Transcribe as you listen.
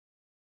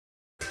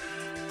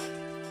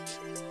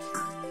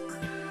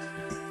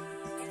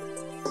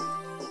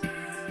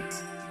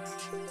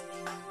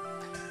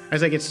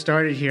As I get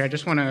started here, I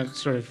just want to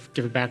sort of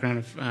give a background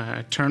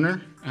of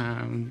Turner.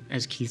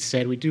 As Keith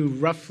said, we do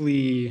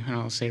roughly,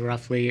 I'll say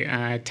roughly,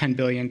 $10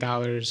 billion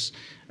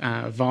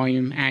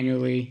volume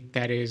annually.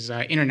 That is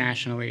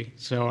internationally.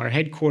 So our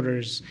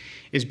headquarters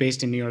is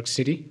based in New York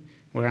City,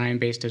 where I am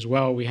based as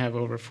well. We have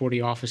over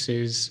 40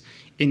 offices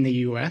in the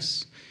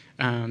U.S.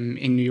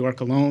 In New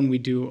York alone, we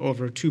do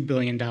over $2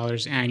 billion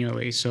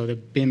annually. So the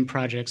BIM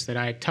projects that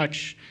I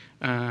touch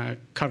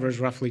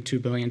covers roughly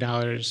 $2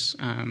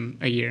 billion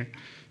a year.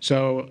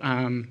 So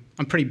I'm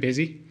pretty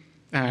busy,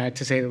 to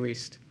say the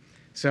least.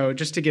 So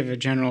just to give a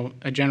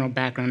general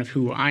background of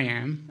who I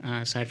am,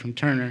 aside from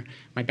Turner,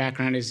 my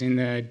background is in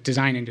the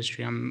design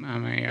industry. I'm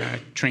a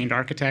trained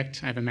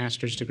architect. I have a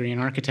master's degree in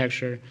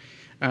architecture.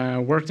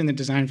 Worked in the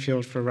design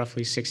field for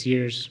roughly 6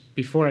 years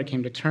before I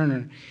came to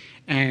Turner.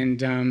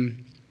 And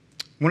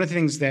one of the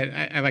things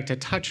that I like to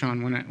touch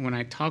on when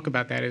I talk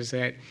about that is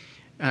that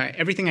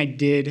everything I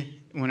did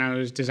when I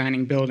was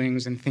designing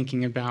buildings and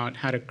thinking about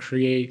how to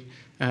create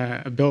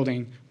a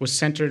building was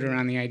centered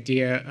around the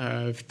idea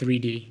of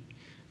 3D.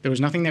 There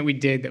was nothing that we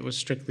did that was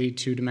strictly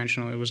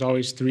two-dimensional. It was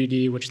always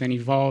 3D, which then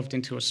evolved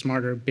into a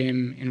smarter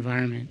BIM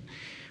environment.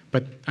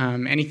 But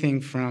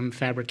anything from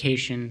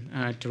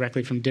fabrication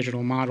directly from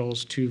digital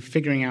models to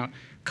figuring out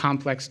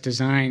complex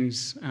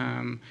designs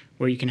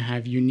where you can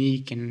have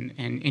unique and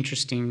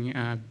interesting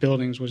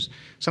buildings was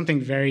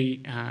something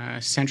very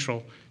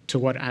central to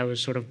what I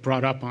was sort of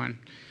brought up on.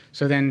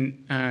 So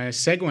then,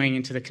 segueing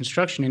into the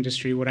construction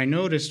industry, what I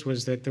noticed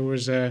was that there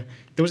was a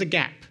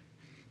gap.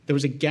 There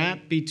was a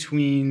gap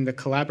between the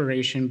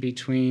collaboration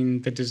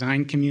between the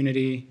design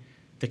community,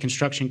 the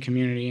construction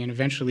community, and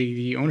eventually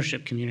the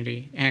ownership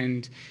community.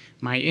 And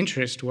my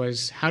interest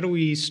was, how do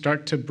we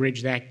start to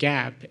bridge that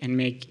gap and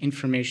make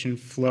information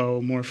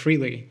flow more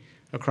freely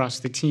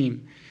across the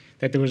team?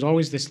 That there was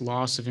always this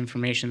loss of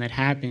information that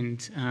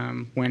happened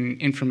when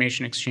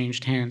information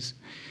exchanged hands.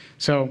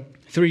 So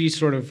 3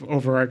 sort of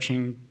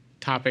overarching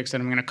topics that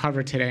I'm going to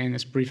cover today in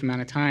this brief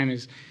amount of time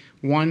is,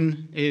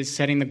 one is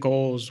setting the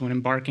goals when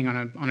embarking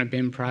on a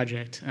BIM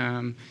project.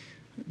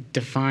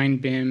 Define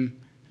BIM.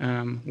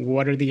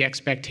 What are the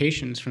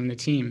expectations from the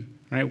team,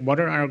 right? What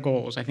are our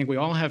goals? I think we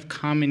all have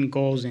common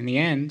goals in the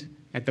end,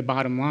 at the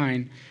bottom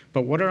line,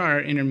 but what are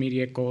our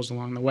intermediate goals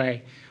along the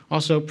way?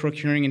 Also,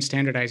 procuring and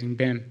standardizing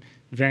BIM,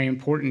 very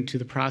important to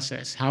the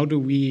process. How do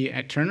we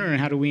at Turner and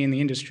how do we in the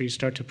industry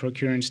start to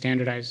procure and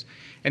standardize?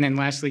 And then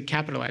lastly,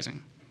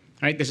 capitalizing.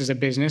 Right? This is a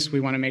business. We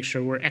want to make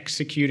sure we're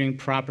executing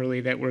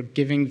properly, that we're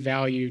giving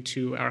value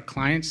to our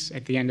clients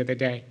at the end of the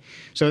day.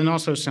 So then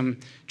also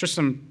some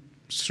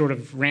sort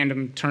of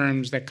random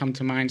terms that come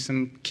to mind,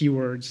 some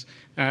keywords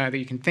that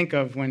you can think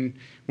of when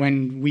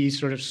we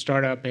sort of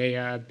start up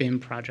a BIM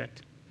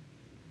project.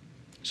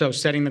 So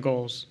setting the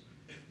goals.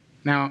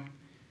 Now,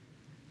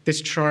 this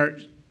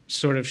chart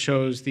sort of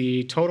shows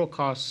the total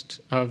cost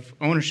of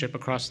ownership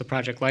across the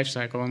project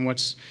lifecycle. And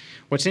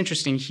what's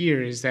interesting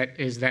here is that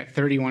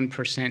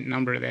 31%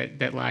 number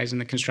that lies in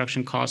the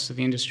construction costs of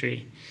the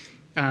industry.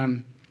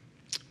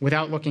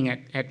 Without looking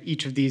at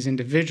each of these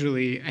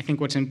individually, I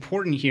think what's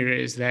important here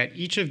is that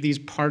each of these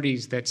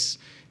parties that's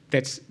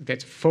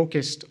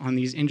focused on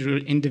these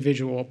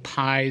individual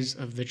pies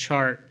of the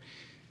chart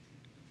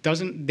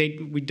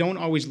we don't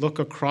always look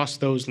across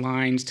those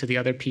lines to the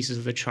other pieces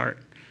of the chart.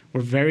 We're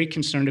very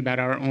concerned about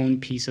our own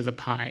piece of the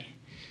pie,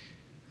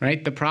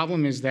 right? The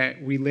problem is that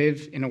we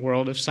live in a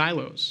world of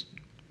silos.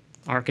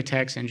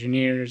 Architects,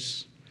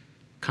 engineers,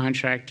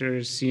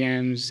 contractors,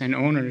 CMs, and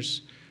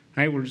owners,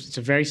 right? It's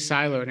a very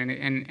siloed,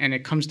 and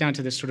it comes down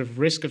to this sort of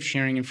risk of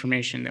sharing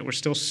information, that we're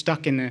still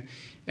stuck in the,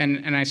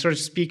 and I sort of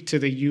speak to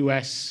the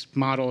US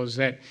model, is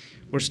that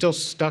we're still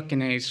stuck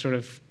in a sort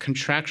of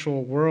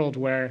contractual world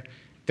where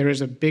there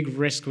is a big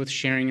risk with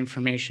sharing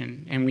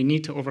information, and we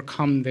need to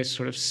overcome this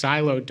sort of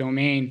siloed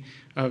domain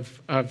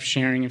of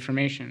sharing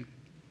information.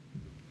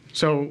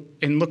 So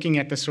in looking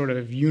at the sort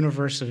of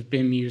universe of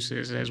BIM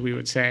uses, as we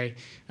would say,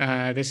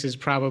 this is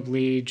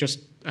probably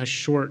just a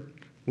short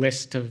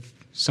list of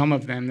some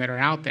of them that are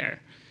out there.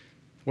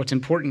 What's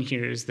important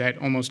here is that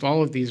almost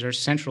all of these are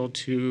central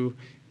to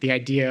the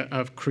idea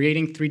of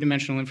creating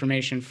three-dimensional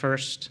information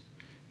first,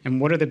 and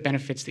what are the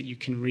benefits that you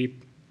can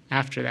reap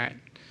after that.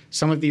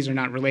 Some of these are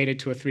not related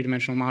to a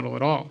three-dimensional model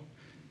at all,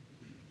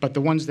 but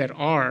the ones that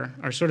are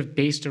sort of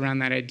based around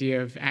that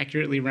idea of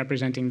accurately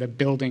representing the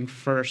building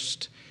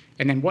first,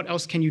 and then what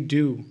else can you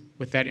do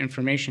with that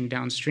information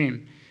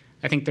downstream?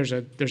 I think there's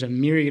a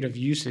myriad of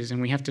uses, and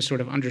we have to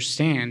sort of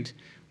understand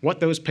what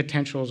those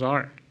potentials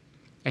are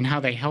and how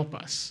they help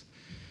us.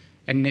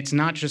 And it's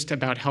not just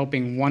about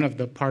helping one of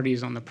the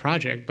parties on the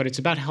project, but it's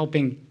about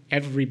helping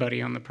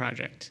everybody on the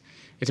project.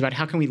 It's about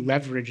how can we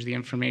leverage the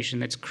information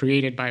that's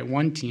created by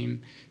one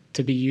team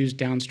to be used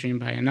downstream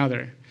by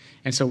another.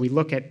 And so we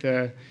look at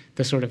the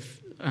sort of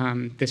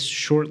this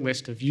short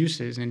list of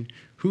uses and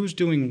who's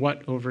doing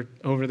what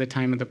over the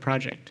time of the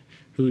project,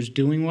 who's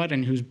doing what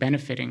and who's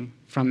benefiting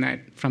from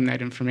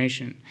that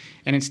information.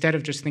 And instead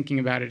of just thinking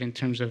about it in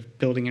terms of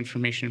building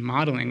information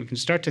modeling, we can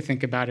start to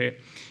think about it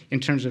in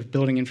terms of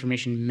building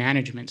information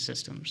management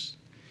systems.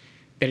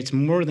 that it's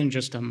more than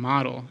just a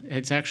model.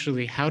 It's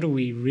actually, how do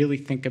we really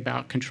think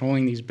about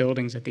controlling these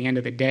buildings at the end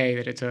of the day,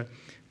 that it's a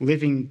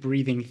living,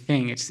 breathing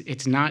thing.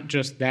 It's not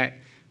just that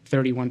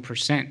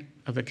 31%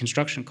 of the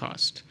construction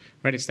cost,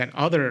 right? It's that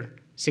other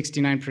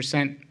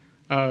 69%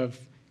 of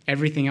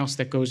everything else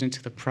that goes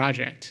into the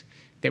project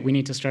that we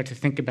need to start to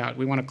think about.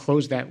 We want to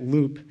close that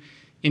loop.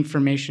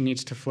 Information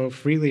needs to flow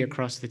freely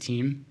across the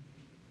team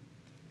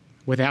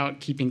without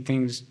keeping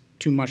things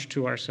too much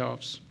to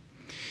ourselves.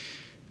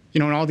 You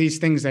know, and all these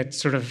things that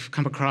sort of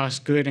come across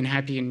good and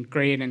happy and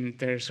great, and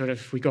they're sort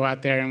of, we go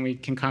out there and we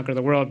can conquer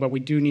the world, but we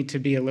do need to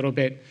be a little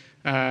bit,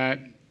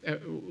 careful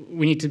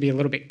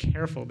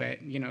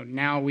that, you know,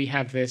 now we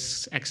have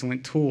this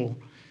excellent tool.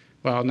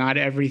 Well, not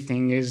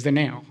everything is the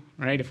nail,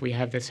 right? If we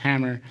have this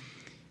hammer,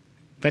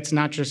 let's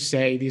not just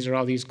say these are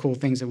all these cool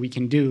things that we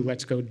can do,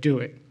 let's go do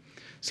it.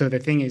 So the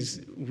thing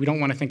is, we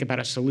don't want to think about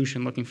a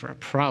solution looking for a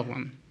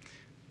problem,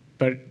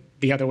 but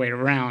the other way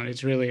around.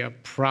 It's really a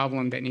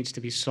problem that needs to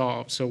be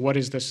solved. So what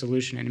is the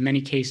solution? And in many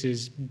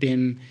cases,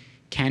 BIM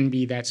can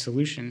be that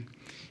solution.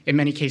 In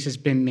many cases,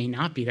 BIM may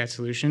not be that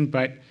solution,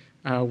 but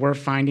we're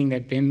finding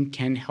that BIM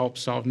can help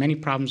solve many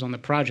problems on the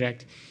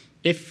project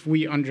if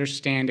we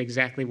understand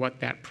exactly what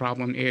that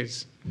problem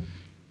is.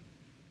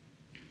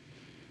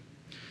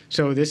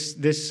 So this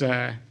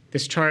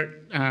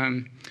chart,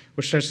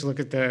 which starts to look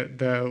at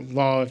the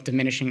law of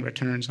diminishing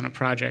returns on a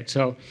project.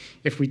 So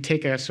if we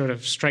take a sort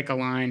of strike a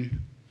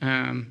line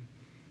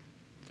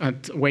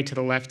way to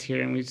the left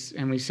here,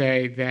 and we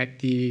say that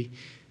the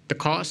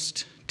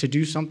cost to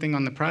do something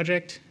on the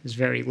project is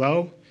very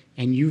low,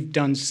 and you've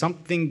done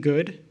something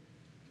good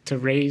to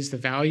raise the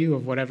value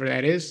of whatever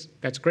that is,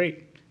 that's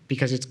great,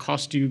 because it's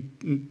cost you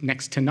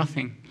next to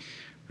nothing,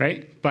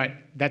 right? But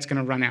that's going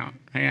to run out,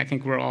 right? I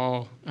think we're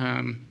all,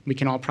 we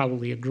can all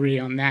probably agree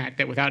on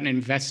that without an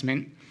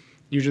investment,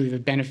 usually the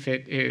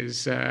benefit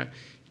is,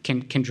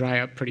 can dry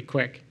up pretty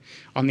quick.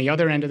 On the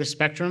other end of the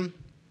spectrum,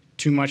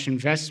 too much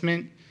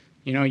investment,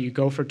 you know, you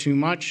go for too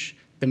much,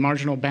 the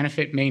marginal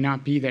benefit may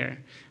not be there.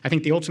 I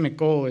think the ultimate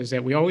goal is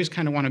that we always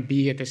kind of want to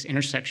be at this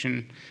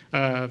intersection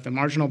of the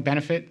marginal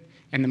benefit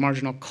and the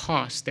marginal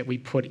cost that we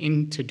put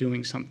into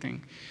doing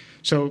something.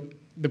 So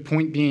the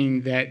point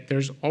being that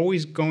there's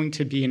always going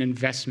to be an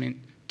investment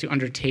to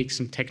undertake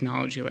some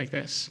technology like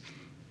this.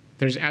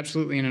 There's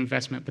absolutely an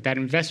investment, but that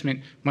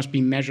investment must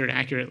be measured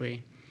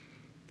accurately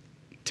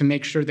to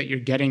make sure that you're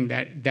getting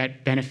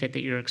that benefit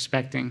that you're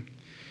expecting.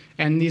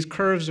 And these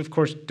curves, of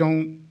course,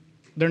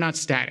 they're not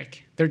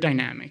static, they're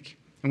dynamic.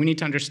 And we need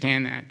to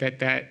understand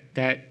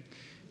that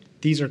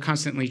these are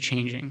constantly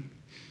changing.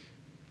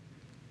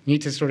 You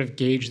need to sort of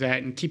gauge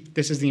that and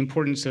this is the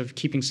importance of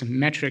keeping some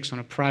metrics on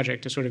a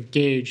project to sort of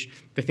gauge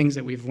the things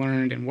that we've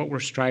learned and what we're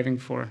striving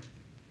for.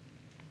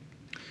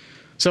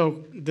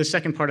 So the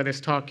second part of this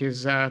talk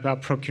is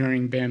about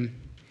procuring BIM.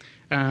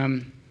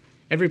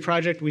 Every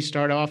project we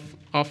start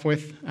off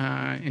with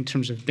in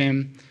terms of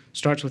BIM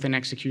starts with an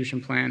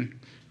execution plan.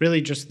 Really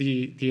just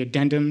the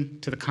addendum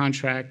to the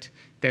contract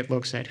that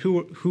looks at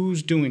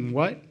who's doing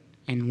what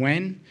and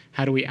when,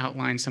 how do we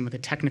outline some of the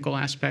technical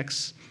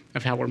aspects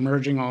of how we're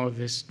merging all of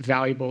this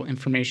valuable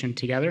information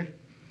together.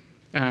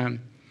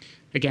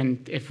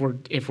 Again, if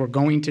we're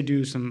going to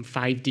do some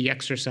 5D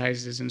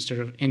exercises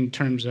in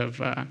terms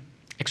of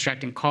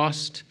extracting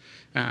cost,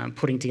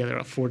 putting together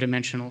a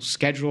 4-dimensional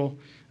schedule,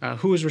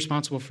 who is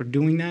responsible for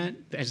doing that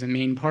as the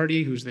main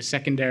party, who's the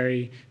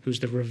secondary, who's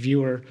the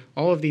reviewer,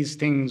 all of these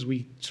things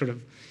we sort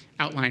of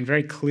outline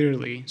very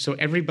clearly. So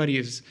everybody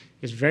is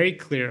very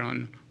clear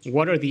on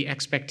what are the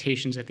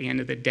expectations at the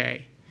end of the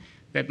day.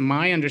 That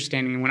my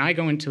understanding, when I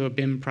go into a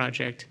BIM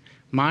project,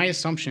 my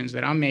assumptions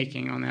that I'm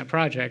making on that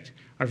project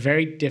are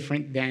very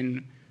different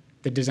than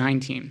the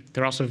design team.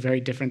 They're also very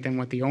different than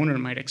what the owner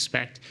might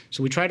expect.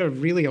 So we try to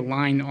really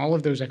align all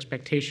of those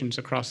expectations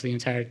across the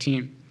entire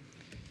team.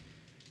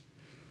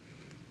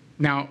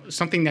 Now,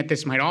 something that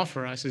this might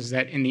offer us is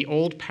that in the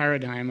old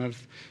paradigm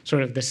of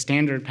sort of the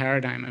standard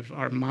paradigm of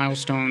our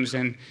milestones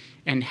and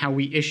how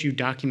we issue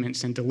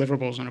documents and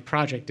deliverables on a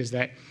project is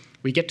that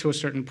we get to a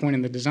certain point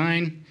in the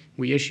design,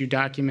 we issue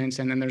documents,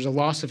 and then there's a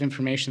loss of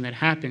information that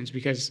happens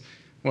because,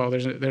 well,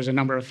 there's a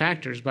number of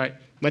factors,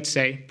 but let's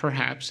say,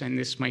 perhaps, and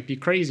this might be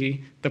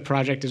crazy, the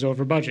project is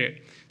over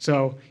budget.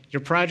 So your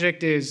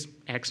project is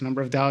X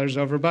number of dollars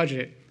over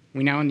budget.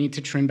 We now need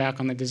to trim back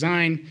on the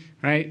design,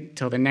 right,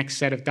 till the next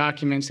set of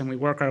documents, and we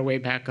work our way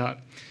back up.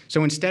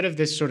 So instead of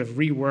this sort of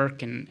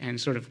rework and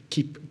sort of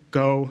keep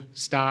go,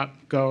 stop,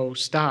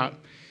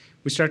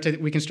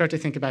 we can start to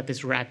think about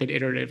this rapid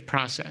iterative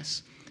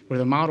process where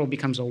the model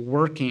becomes a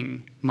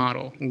working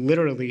model,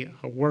 literally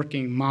a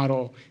working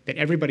model that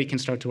everybody can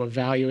start to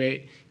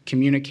evaluate,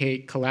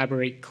 communicate,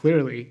 collaborate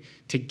clearly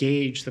to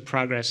gauge the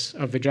progress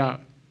of the job.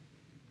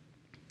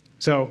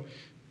 So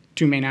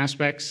 2 main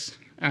aspects.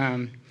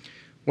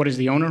 What does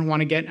the owner want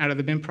to get out of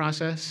the BIM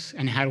process,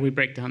 and how do we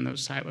break down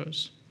those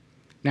silos?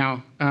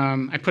 Now,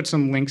 I put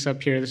some links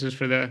up here. This is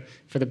for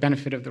the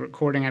benefit of the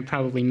recording. I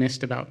probably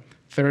missed about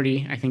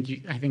 30. I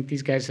think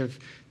these guys have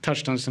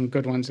touched on some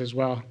good ones as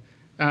well.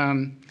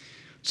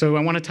 So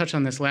I want to touch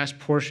on this last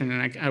portion,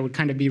 and I would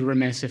kind of be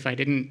remiss if I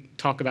didn't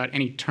talk about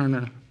any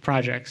Turner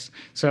projects.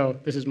 So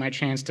this is my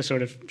chance to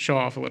sort of show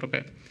off a little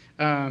bit.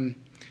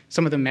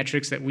 Some of the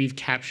metrics that we've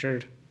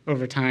captured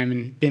over time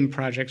in BIM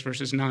projects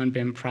versus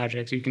non-BIM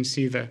projects. You can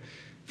see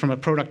from a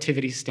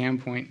productivity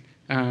standpoint,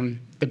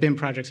 the BIM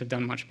projects have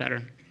done much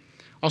better.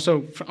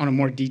 Also, on a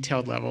more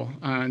detailed level,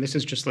 this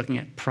is just looking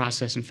at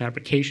process and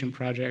fabrication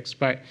projects,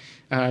 but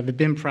the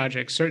BIM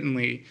projects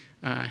certainly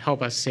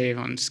help us save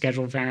on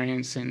schedule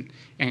variance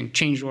and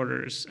change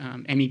orders,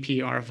 MEP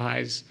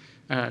RFIs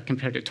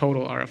compared to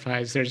total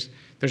RFIs.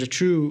 There's a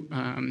true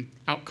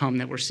outcome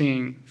that we're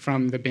seeing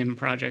from the BIM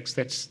projects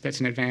that's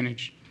an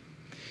advantage.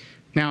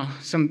 Now,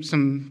 some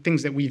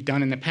things that we've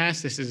done in the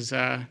past. This is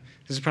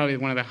probably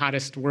one of the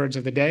hottest words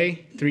of the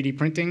day: 3D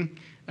printing.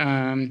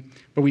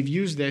 But we've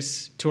used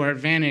this to our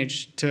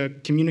advantage to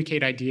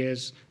communicate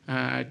ideas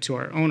to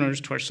our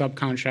owners, to our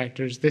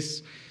subcontractors.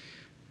 This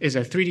is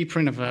a 3D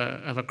print of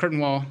a curtain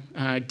wall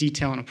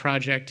detail on a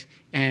project.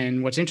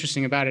 And what's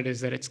interesting about it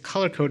is that it's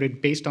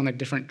color-coded based on the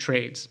different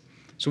trades.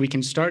 So we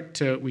can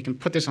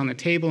put this on the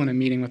table in a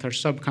meeting with our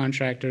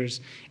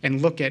subcontractors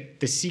and look at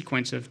the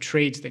sequence of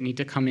trades that need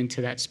to come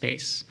into that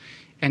space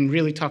and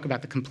really talk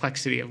about the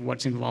complexity of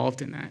what's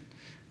involved in that.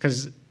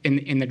 Because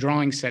in the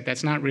drawing set,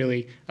 that's not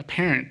really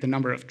apparent, the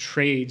number of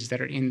trades that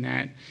are in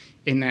that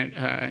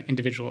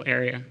individual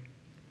area.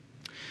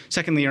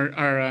 Secondly,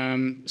 our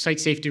site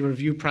safety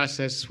review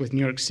process with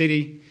New York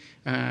City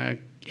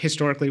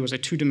historically was a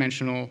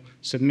two-dimensional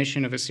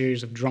submission of a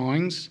series of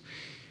drawings.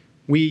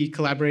 We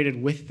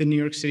collaborated with the New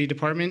York City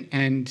department,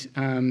 and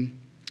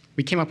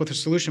we came up with a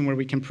solution where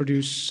we can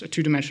produce a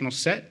two-dimensional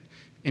set,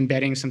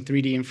 embedding some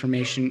 3D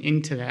information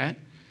into that,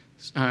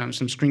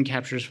 some screen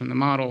captures from the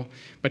model.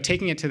 But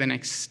taking it to the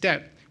next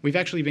step, we've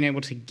actually been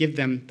able to give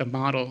them the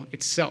model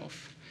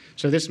itself.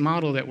 So this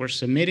model that we're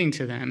submitting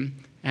to them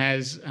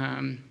as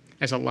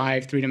a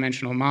live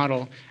three-dimensional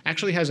model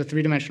actually has a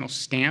three-dimensional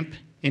stamp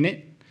in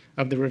it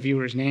of the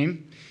reviewer's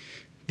name.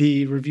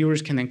 The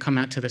reviewers can then come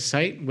out to the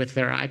site with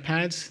their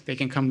iPads. They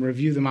can come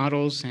review the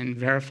models and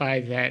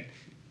verify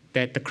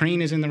that the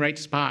crane is in the right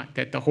spot,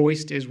 that the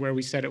hoist is where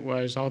we said it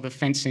was, all the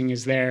fencing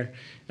is there.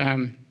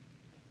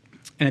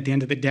 And at the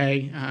end of the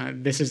day,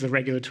 this is the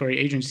regulatory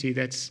agency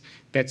that's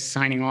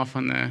signing off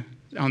on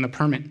the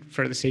permit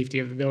for the safety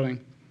of the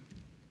building.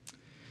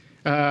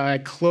 I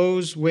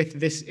close with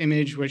this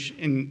image, which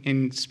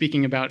in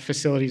speaking about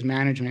facilities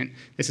management,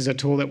 this is a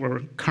tool that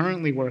we're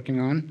currently working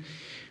on,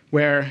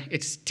 where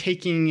it's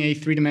taking a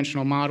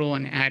three-dimensional model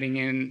and adding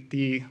in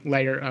the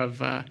layer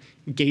of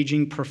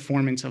gauging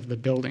performance of the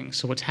building.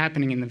 So what's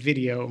happening in the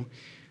video,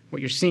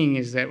 what you're seeing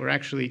is that we're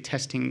actually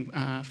testing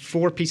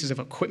 4 pieces of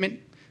equipment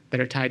that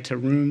are tied to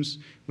rooms.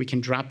 We can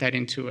drop that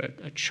into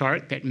a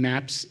chart that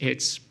maps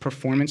its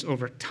performance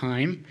over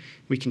time.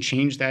 We can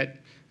change that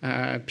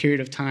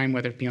period of time,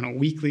 whether it be on a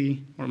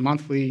weekly or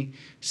monthly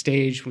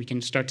stage. We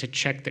can start to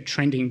check the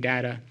trending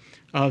data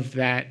of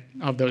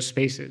those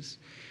spaces.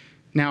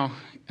 Now,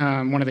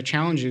 one of the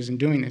challenges in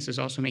doing this is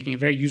also making it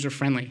very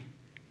user-friendly.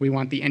 We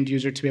want the end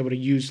user to be able to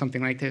use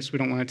something like this. We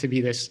don't want it to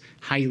be this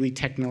highly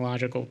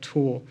technological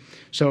tool.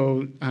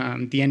 So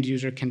the end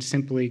user can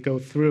simply go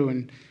through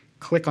and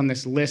click on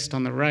this list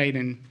on the right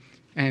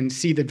and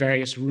see the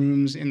various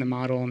rooms in the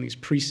model and these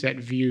preset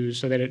views,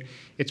 so that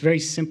it's very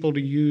simple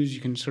to use.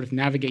 You can sort of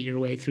navigate your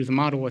way through the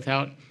model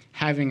without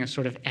having a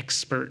sort of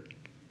expert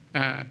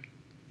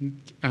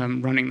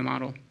running the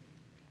model.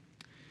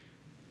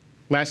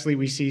 Lastly,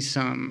 we see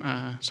some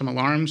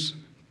alarms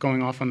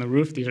going off on the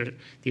roof.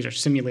 These are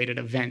simulated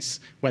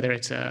events, whether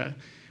it's a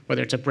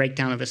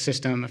breakdown of the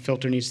system, a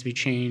filter needs to be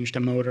changed,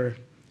 a motor.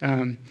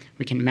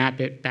 We can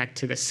map it back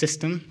to the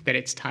system that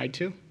it's tied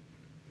to.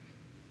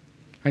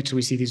 Right, so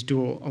we see these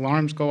dual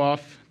alarms go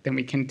off. Then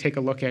we can take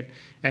a look at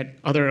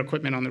other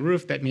equipment on the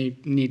roof that may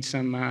need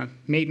some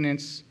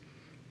maintenance.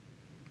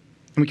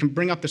 And we can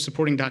bring up the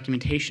supporting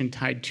documentation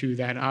tied to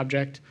that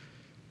object.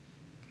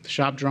 The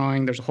shop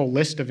drawing, there's a whole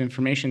list of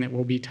information that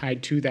will be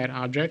tied to that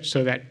object,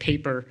 so that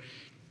paper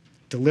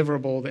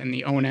deliverable and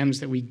the O&Ms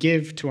that we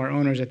give to our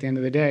owners at the end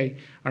of the day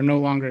are no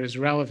longer as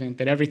relevant,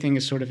 that everything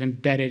is sort of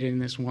embedded in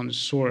this one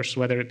source,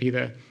 whether it be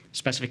the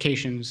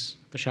specifications,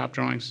 the shop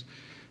drawings,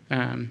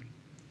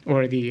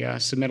 or the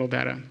submittal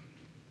data.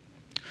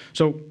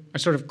 So I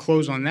sort of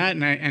close on that,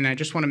 and I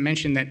just want to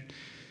mention that,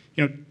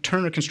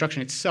 Turner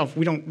Construction itself,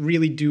 we don't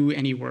really do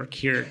any work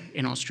here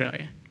in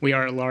Australia. We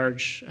are a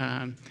large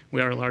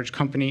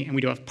company, and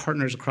we do have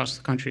partners across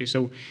the country.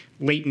 So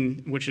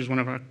Leighton, which is one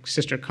of our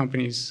sister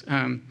companies,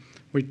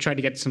 we tried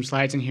to get some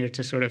slides in here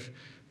to sort of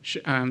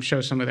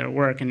show some of their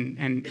work, and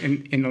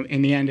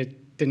in the end,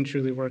 it didn't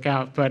truly work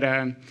out. But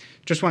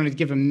just wanted to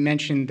give a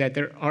mention that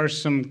there are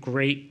some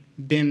great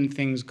BIM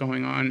things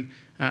going on,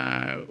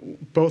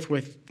 both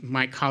with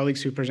my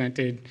colleagues who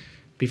presented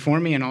before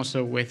me and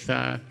also with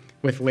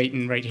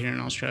Leighton right here in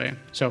Australia.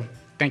 So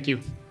thank you.